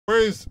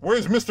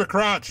where's Mr.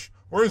 Crotch?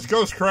 Where's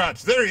Ghost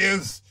Crotch? There he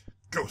is.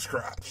 Ghost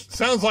Crotch.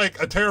 Sounds like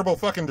a terrible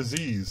fucking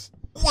disease.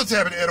 What's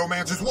happening,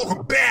 Edomancers?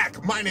 Welcome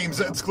back! My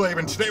name's Ed Sclave,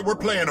 and today we're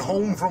playing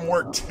Home from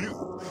Work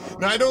 2.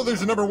 Now, I know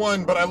there's a number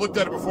 1, but I looked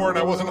at it before and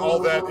I wasn't all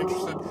that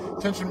interested.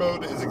 Tension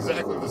mode is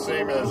exactly the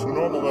same as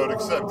normal mode,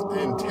 except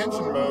in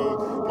tension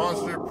mode,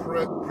 monster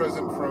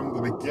present from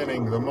the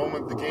beginning. The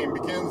moment the game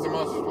begins, the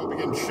monsters will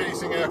begin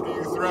chasing after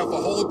you throughout the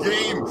whole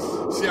game.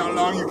 See how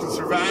long you can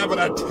survive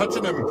without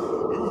touching them.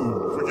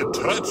 Ooh, if we get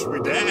touched,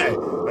 we die,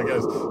 I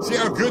guess. See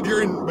how good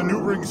your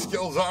maneuvering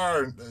skills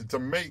are to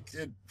make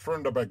it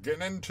from the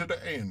beginning to the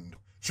end.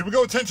 Should we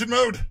go tension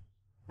mode?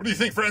 What do you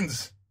think,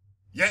 friends?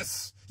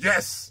 Yes,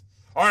 yes.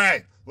 All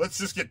right, let's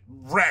just get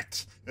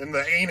wrecked in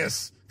the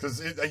anus,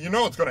 because you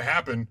know what's going to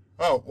happen.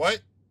 Oh,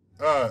 what?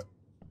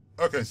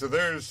 Okay, so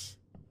there's,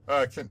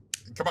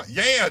 come on.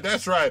 Yeah,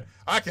 that's right.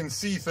 I can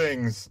see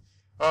things.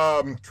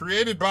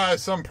 Created by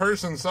some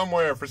person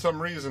somewhere for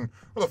some reason.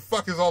 Where the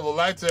fuck is all the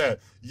lights at?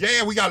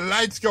 Yeah, we got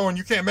lights going.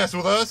 You can't mess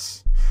with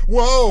us.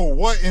 Whoa,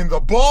 what in the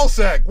ball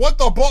sack? What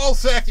the ball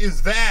sack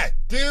is that?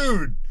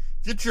 Dude,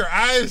 get your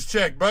eyes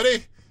checked,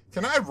 buddy.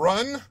 Can I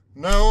run?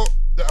 No.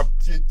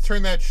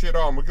 Turn that shit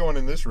on. We're going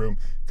in this room.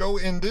 Go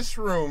in this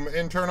room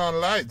and turn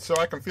on lights so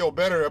I can feel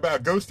better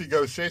about Ghosty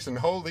Ghost chasing.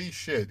 Holy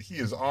shit, he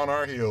is on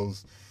our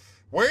heels.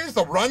 Where's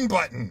the run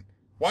button?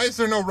 Why is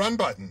there no run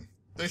button?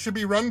 There should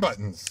be run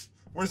buttons.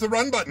 Where's the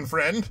run button,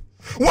 friend?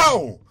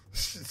 Whoa!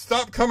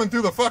 Stop coming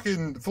through the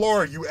fucking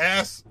floor, you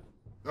ass.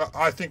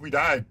 I think we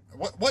died.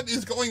 What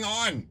is going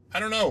on? I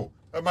don't know.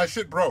 My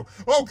shit broke.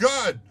 Oh,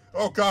 God.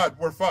 Oh, God.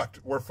 We're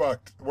fucked. We're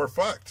fucked. We're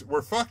fucked.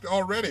 We're fucked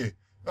already.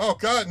 Oh,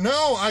 God.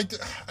 No, I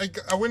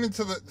went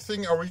into the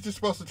thing. Are we just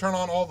supposed to turn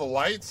on all the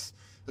lights?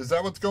 Is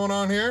that what's going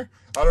on here?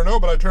 I don't know,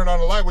 but I turned on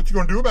the light. What you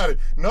gonna do about it?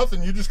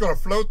 Nothing. You're just gonna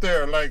float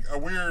there like a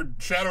weird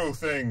shadow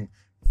thing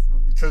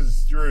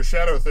because you're a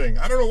shadow thing.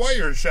 I don't know why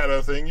you're a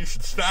shadow thing. You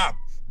should stop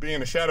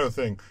being a shadow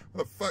thing.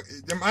 What the fuck?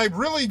 Am I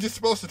really just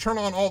supposed to turn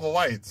on all the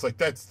lights? Like,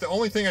 that's the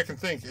only thing I can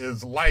think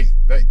is light.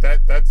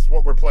 That's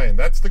what we're playing.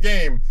 That's the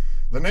game.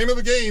 The name of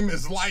the game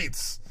is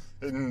Lights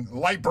and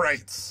Light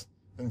Brights.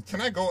 And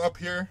can I go up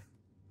here?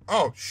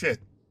 Oh, shit.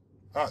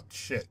 Oh,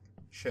 shit.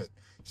 Shit.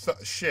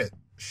 Shit.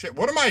 Shit.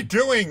 What am I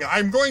doing?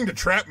 I'm going to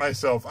trap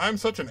myself. I'm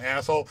such an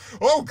asshole.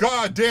 Oh,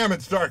 God damn,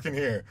 it's dark in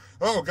here.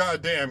 Oh,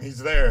 God damn, he's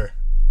there.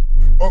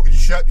 Oh,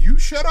 shut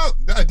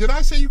up. Did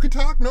I say you could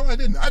talk? No, I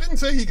didn't. I didn't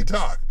say he could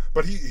talk.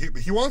 But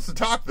he wants to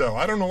talk, though.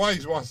 I don't know why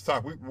he wants to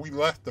talk. We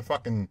left the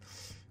fucking...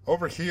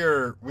 Over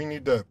here, we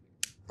need to...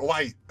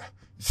 Light.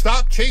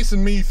 Stop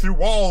chasing me through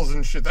walls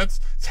and shit. It's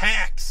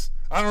hacks.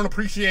 I don't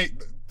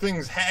appreciate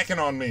things hacking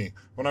on me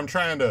when I'm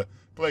trying to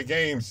play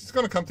games. He's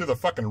gonna come through the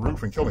fucking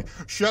roof and kill me.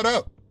 Shut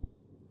up,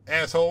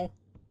 asshole.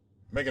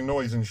 Making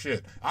noise and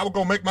shit. I will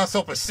go make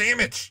myself a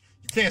sandwich.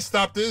 You can't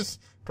stop this.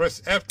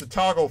 Press F to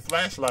toggle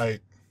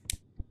flashlight.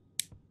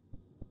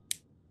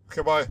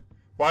 Okay, well,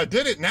 I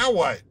did it. Now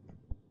what?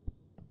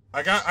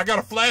 I got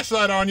a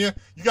flashlight on you.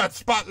 You got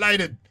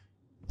spotlighted.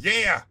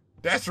 Yeah,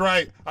 that's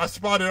right. I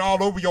spotted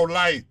all over your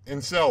light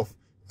and self.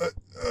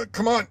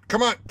 Come on.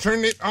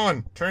 Turn it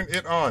on. Turn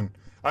it on.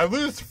 I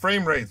lose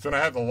frame rates when I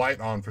have the light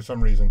on for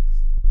some reason.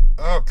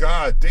 Oh,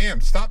 God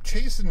damn. Stop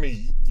chasing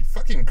me, you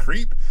fucking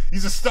creep.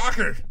 He's a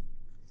stalker.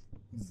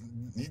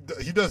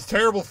 He does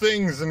terrible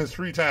things in his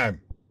free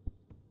time.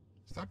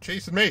 Stop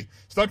chasing me.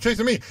 Stop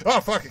chasing me.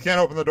 Oh, fuck. I can't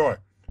open the door.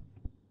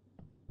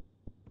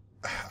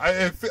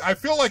 I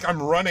feel like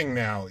I'm running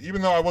now.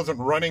 Even though I wasn't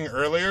running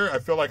earlier, I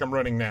feel like I'm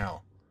running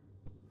now.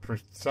 For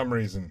some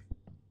reason.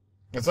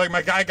 It's like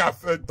my guy got,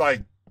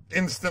 like,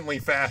 instantly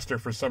faster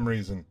for some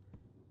reason.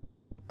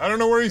 I don't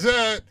know where he's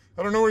at.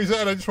 I don't know where he's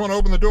at. I just want to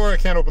open the door. I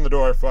can't open the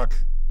door. Fuck.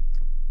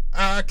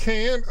 I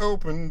can't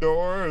open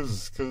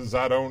doors because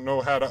I don't know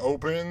how to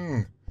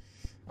open.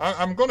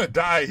 I'm going to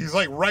die. He's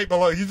like right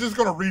below. He's just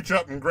going to reach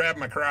up and grab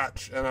my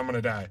crotch and I'm going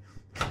to die.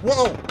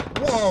 Whoa.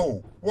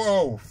 Whoa.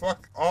 Whoa.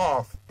 Fuck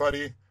off,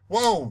 buddy.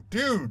 Whoa,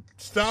 dude.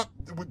 Stop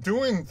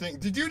doing things.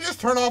 Did you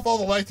just turn off all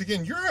the lights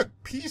again? You're a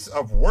piece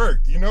of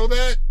work. You know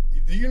that?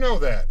 Do you know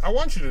that? I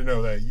want you to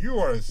know that. You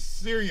are a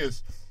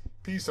serious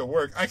piece of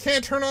work. I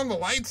can't turn on the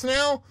lights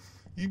now?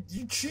 You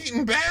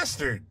cheating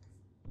bastard.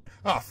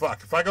 Oh,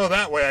 fuck. If I go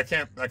that way, I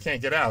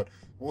can't get out.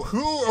 Well,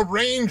 who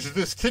arranged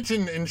this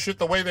kitchen and shit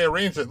the way they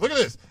arranged it? Look at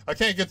this. I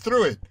can't get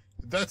through it.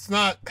 That's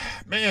not...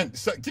 Man,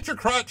 get your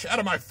crotch out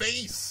of my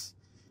face.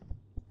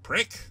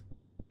 Prick.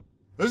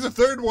 There's a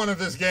third one of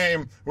this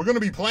game. We're going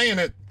to be playing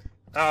it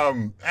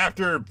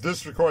after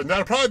this recording.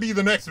 That'll probably be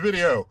the next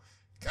video.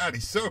 God,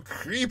 he's so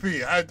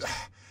creepy. I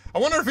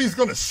wonder if he's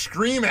going to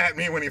scream at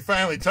me when he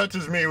finally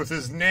touches me with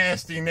his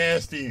nasty,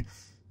 nasty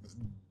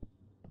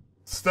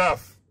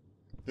stuff.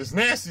 His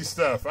nasty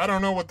stuff. I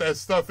don't know what that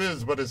stuff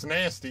is, but it's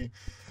nasty.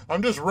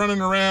 I'm just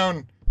running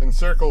around in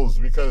circles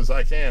because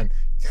I can.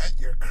 Get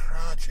your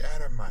crotch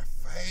out of my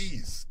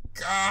face.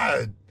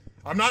 God.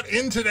 I'm not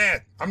into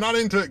that. I'm not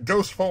into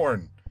ghost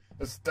porn.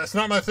 That's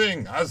not my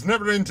thing. I was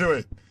never into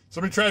it.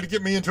 Somebody tried to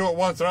get me into it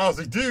once, and I was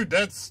like, dude,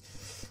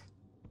 that's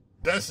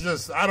That's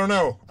just, I don't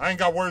know. I ain't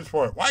got words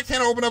for it. Why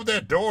can't I open up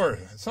that door?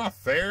 It's not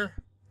fair.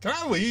 Can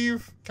I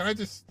leave? Can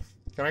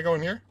I go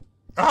in here?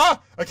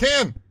 Aha! I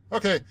can!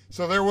 Okay,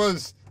 so there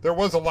was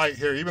a light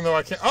here, even though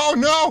I can't. Oh,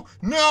 no!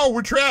 No,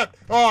 we're trapped!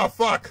 Oh,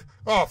 fuck!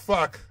 Oh,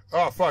 fuck!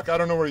 Oh, fuck, I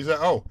don't know where he's at.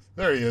 Oh,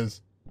 there he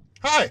is.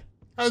 Hi!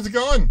 How's it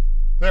going?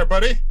 There,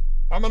 buddy.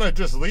 I'm gonna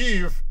just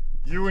leave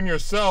you and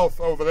yourself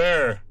over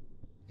there.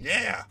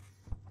 Yeah!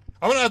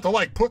 I'm gonna have to,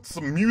 like, put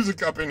some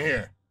music up in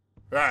here.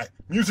 Alright,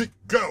 music,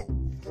 go!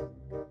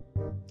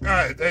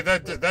 Alright,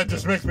 that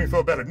just makes me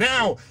feel better.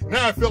 Now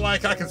I feel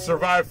like I can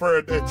survive for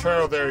a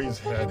trail. There his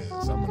head is.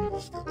 I'm gonna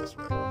just go this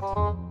way.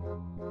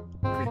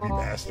 Creepy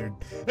bastard.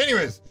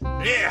 Anyways,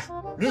 yeah,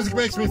 music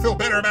makes me feel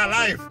better about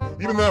life.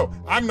 Even though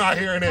I'm not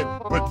hearing it,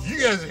 but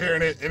you guys are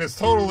hearing it, and it's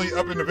totally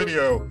up in the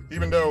video,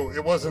 even though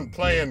it wasn't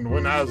playing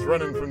when I was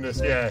running from this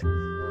guy.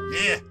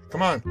 Yeah,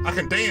 come on, I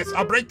can dance.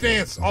 I'll break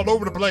dance all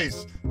over the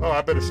place. Oh,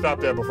 I better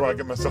stop that before I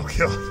get myself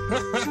killed.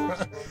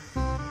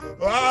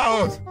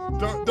 Oh,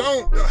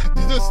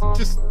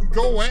 just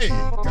go away.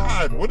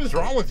 God, what is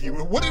wrong with you?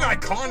 What did I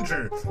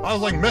conjure? I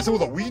was like messing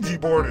with a Ouija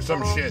board or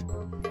some shit.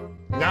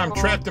 Now I'm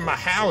trapped in my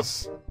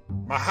house.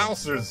 My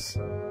house's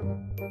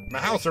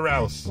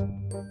house.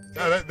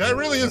 God, that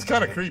really is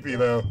kind of creepy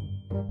though.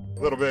 A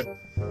little bit.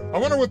 I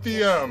wonder what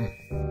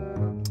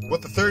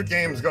the third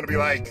game is going to be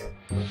like.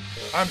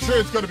 I'm sure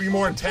it's going to be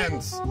more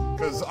intense,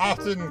 because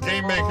often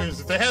game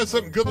makers, if they have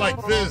something good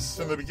like this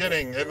in the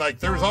beginning, and like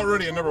there was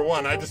already a number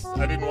one, I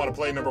didn't want to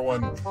play number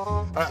one.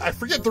 I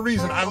forget the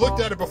reason. I looked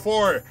at it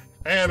before,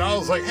 and I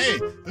was like, hey,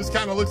 this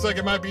kind of looks like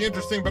it might be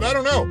interesting, but I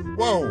don't know.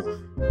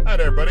 Whoa. Hi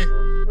there, buddy.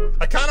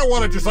 I kind of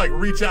want to just like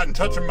reach out and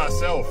touch him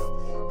myself,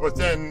 but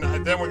then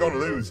we're going to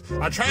lose.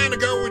 I'm trying to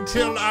go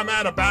until I'm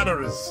out of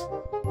batteries.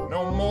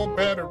 No more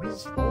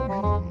batteries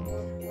for me.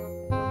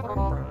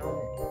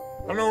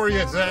 I don't know where he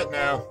is at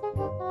now.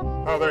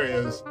 Oh, there he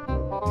is.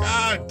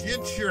 God,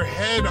 get your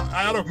head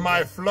out of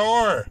my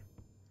floor.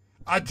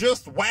 I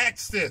just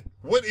waxed it.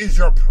 What is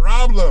your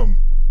problem?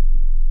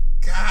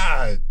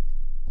 God.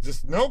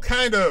 Just no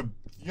kind of,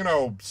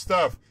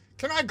 stuff.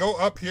 Can I go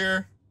up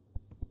here?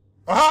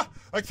 Aha!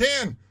 I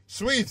can!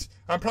 Sweet.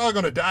 I'm probably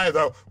gonna die,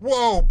 though.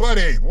 Whoa,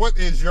 buddy. What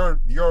is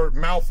your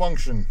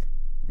malfunction?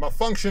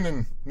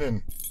 Malfunctioning.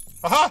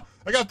 Aha!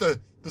 I got the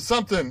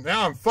something.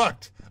 Now I'm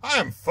fucked. I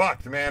am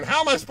fucked, man.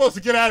 How am I supposed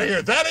to get out of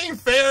here? That ain't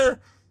fair.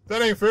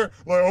 That ain't fair.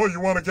 Like, oh,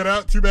 you want to get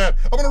out? Too bad.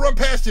 I'm gonna run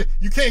past you.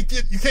 You can't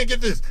get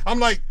this. I'm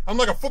like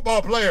a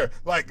football player,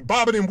 like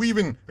bobbing and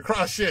weaving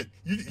across shit.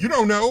 You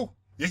don't know.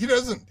 He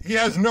doesn't. He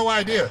has no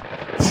idea.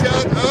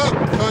 Shut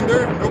up,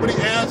 Thunder. Nobody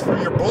asked for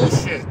your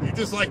bullshit. You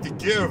just like to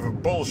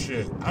give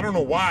bullshit. I don't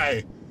know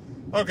why.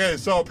 Okay,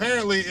 so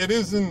apparently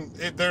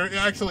there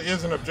actually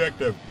is an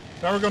objective.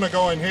 Now we're going to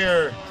go in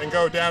here and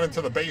go down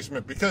into the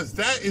basement, because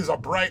that is a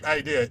bright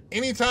idea.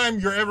 Anytime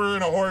you're ever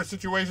in a horror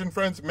situation,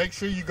 friends, make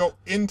sure you go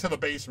into the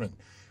basement.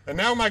 And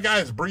now my guy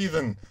is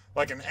breathing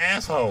like an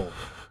asshole.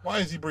 Why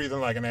is he breathing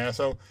like an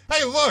asshole?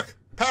 Hey, look!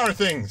 Power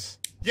things!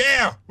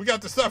 Yeah! We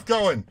got the stuff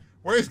going!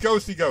 Where's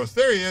Ghosty Ghost?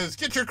 There he is!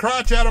 Get your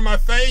crotch out of my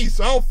face!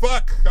 Oh,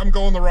 fuck! I'm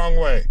going the wrong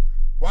way.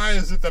 Why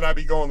is it that I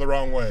be going the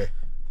wrong way?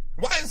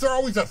 Why is there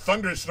always a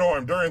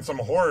thunderstorm during some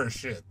horror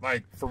shit?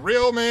 Like, for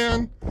real,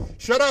 man?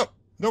 Shut up!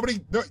 No,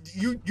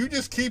 you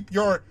just keep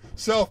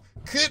yourself.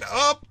 Get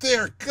up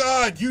there.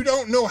 God, you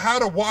don't know how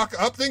to walk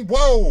up things.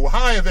 Whoa,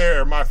 hi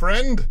there, my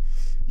friend.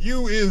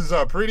 You is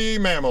a pretty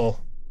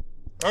mammal.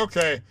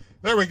 Okay,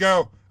 there we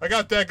go. I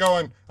got that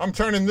going. I'm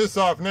turning this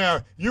off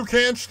now. You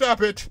can't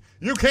stop it.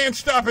 You can't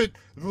stop it.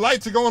 The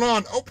lights are going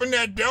on. Open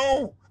that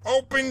door.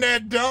 Open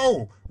that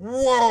door.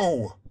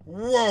 Whoa.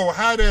 Whoa,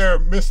 hi there,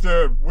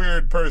 Mr.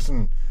 Weird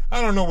Person.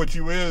 I don't know what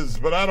you is,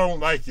 but I don't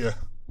like you.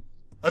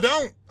 I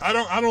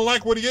don't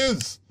like what he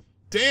is.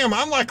 Damn,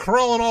 I'm like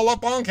crawling all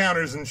up on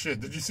counters and shit.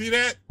 Did you see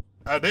that?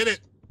 I did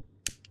it.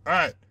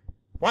 Alright.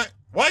 What?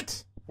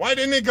 Why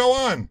didn't it go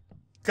on?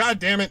 God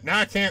damn it, now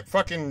I can't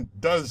fucking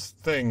does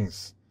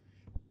things.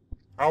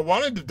 I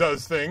wanted to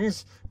does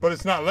things, but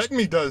it's not letting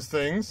me does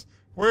things.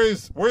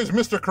 Where's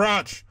Mr.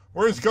 Crotch?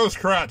 Where's Ghost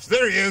Crotch?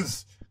 There he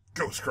is.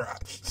 Ghost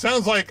Crotch.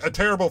 Sounds like a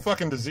terrible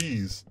fucking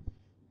disease.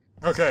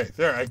 Okay,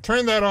 there, I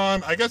turned that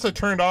on. I guess I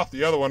turned off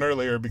the other one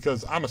earlier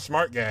because I'm a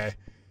smart guy.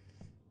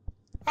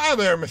 Hi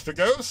there, Mr.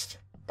 Ghost.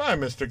 Bye,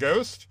 Mr.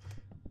 Ghost.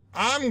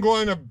 I'm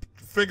going to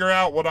figure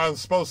out what I'm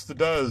supposed to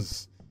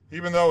does,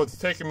 even though it's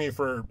taken me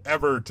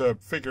forever to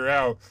figure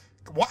out.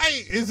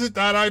 Why is it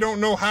that I don't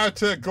know how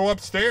to go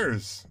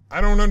upstairs? I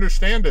don't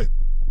understand it.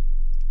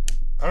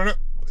 I don't know.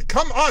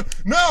 Come on.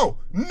 No,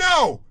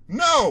 no,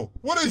 no.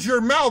 What is your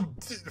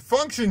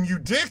malfunction, you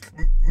dick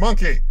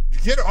monkey?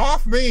 Get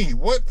off me.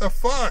 What the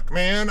fuck,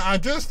 man? I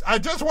just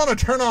want to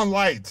turn on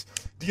lights.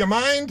 Do you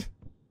mind?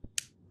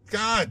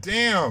 God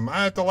damn,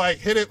 I have to like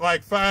hit it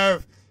like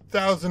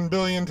 5,000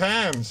 billion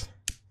times.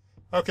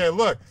 Okay,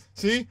 look,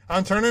 see,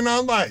 I'm turning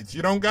on lights.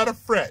 You don't gotta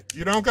fret.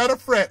 You don't gotta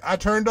fret. I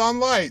turned on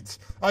lights.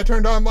 I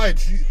turned on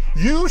lights.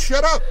 You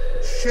shut up.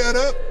 Shut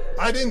up.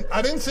 I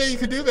didn't say you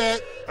could do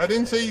that. I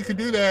didn't say you could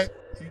do that.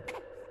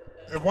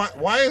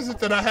 Why is it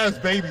that I has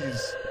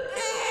babies?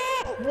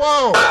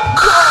 Whoa!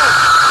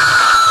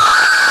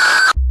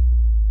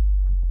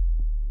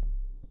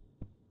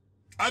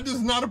 I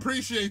does not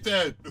appreciate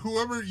that.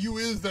 Whoever you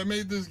is that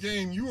made this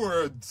game, you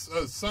are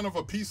a son of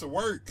a piece of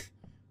work.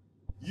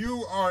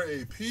 You are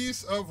a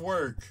piece of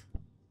work.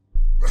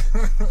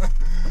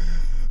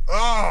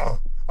 Oh,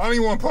 I don't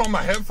even want to put on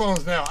my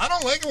headphones now. I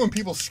don't like it when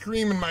people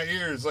scream in my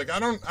ears. Like, I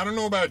don't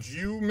know about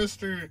you,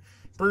 Mr.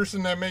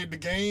 Person that made the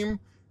game,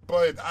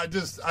 but I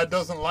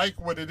doesn't like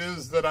what it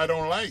is that I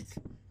don't like.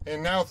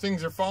 And now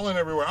things are falling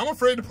everywhere. I'm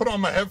afraid to put on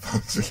my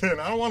headphones again.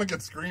 I don't want to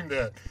get screamed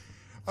at.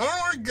 I don't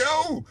want to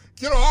go.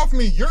 Get off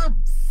me. You're a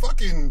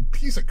fucking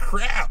piece of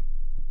crap.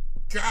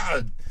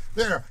 God.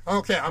 There.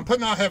 Okay, I'm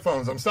putting on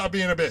headphones. I'm stop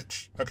being a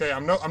bitch. Okay,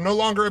 I'm no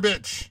longer a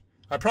bitch.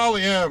 I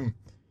probably am.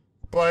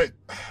 But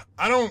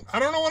I don't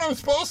know what I'm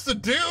supposed to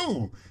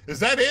do. Is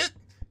that it?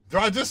 Do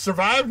I just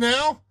survive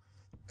now?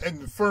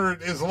 And for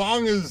as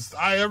long as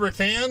I ever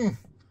can?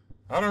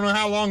 I don't know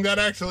how long that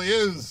actually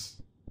is.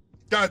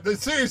 God,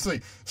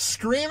 seriously,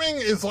 screaming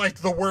is like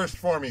the worst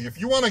for me. If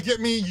you want to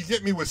get me, you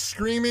get me with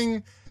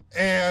screaming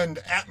and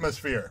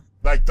atmosphere.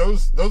 Like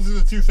those are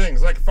the two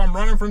things. Like if I'm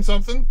running from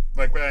something,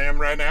 like I am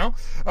right now,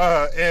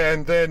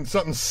 and then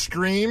something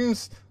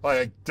screams,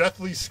 like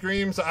deathly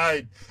screams,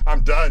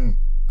 I'm done.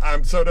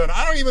 I'm so done.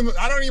 I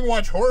don't even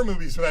watch horror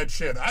movies for that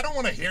shit. I don't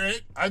want to hear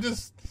it.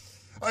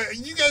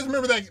 You guys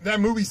remember that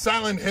movie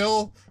Silent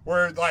Hill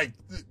where like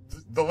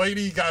the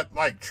lady got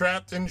like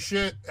trapped and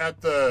shit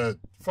at the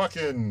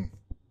fucking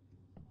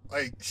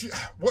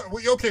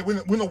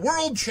when the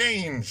world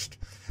changed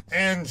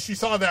and she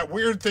saw that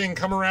weird thing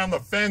come around the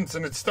fence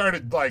and it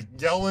started like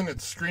yelling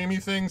its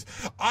screamy things,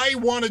 I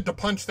wanted to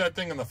punch that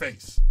thing in the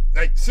face.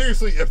 Like,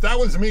 seriously, if that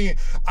was me,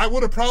 I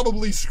would have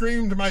probably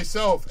screamed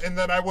myself and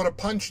then I would have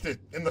punched it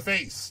in the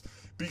face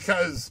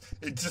because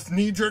it just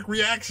knee-jerk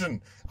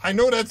reaction. I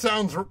know that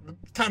sounds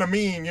kind of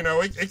mean, you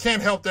know, it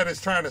can't help that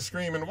it's trying to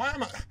scream. And why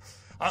am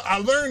I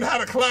learned how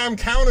to climb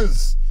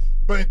counters,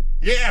 but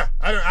yeah,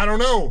 I don't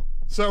know.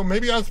 So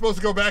maybe I'm supposed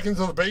to go back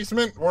into the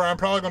basement where I'm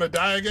probably going to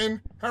die again.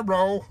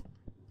 Hello.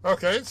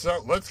 Okay,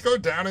 so let's go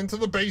down into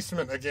the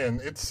basement again.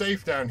 It's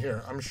safe down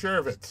here. I'm sure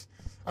of it.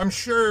 I'm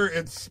sure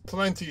it's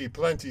plenty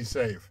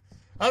safe.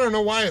 I don't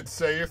know why it's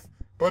safe,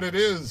 but it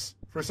is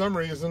for some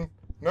reason.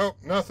 Nope,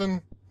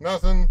 nothing.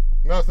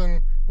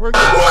 We're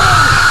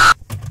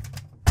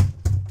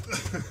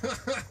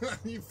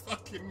you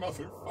fucking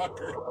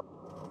motherfucker.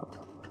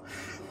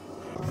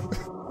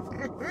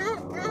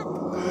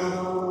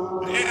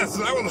 Yes,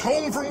 I was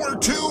home from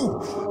work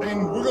too,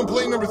 and we're gonna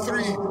play number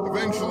 3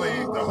 eventually.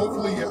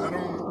 Hopefully I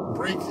don't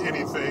break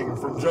anything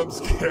from jump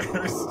scares.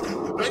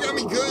 That got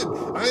me good.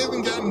 I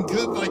haven't gotten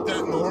good like that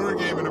in the horror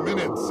game in a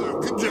minute, so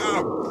good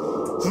job.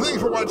 So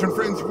thanks for watching,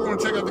 friends. If you want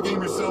to check out the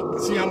game yourself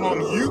and see how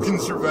long you can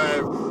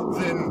survive,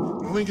 then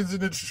the link is in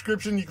the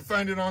description. You can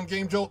find it on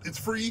Game Jolt. It's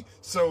free,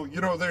 so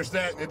you know there's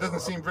that, and it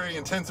doesn't seem very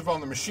intensive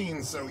on the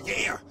machine, so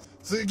yeah.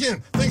 So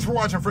again, thanks for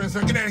watching, friends.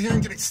 Now get out of here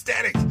and get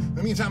ecstatic. In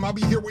the meantime, I'll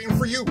be here waiting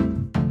for you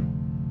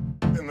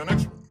in the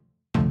next one.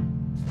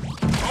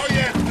 Oh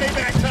yeah, it's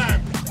payback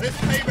time. It's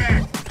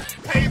payback.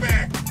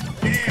 Payback.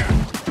 Yeah.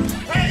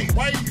 Hey,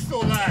 why are you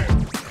still alive?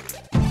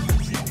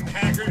 Cheating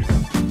hackers.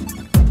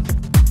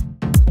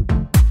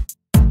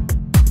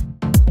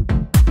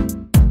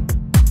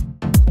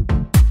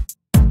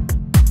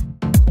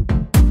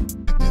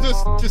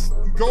 Just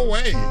go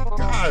away.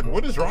 God,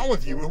 what is wrong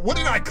with you? What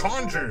did I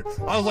conjure?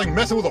 I was like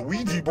messing with a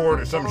Ouija board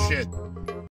or some shit.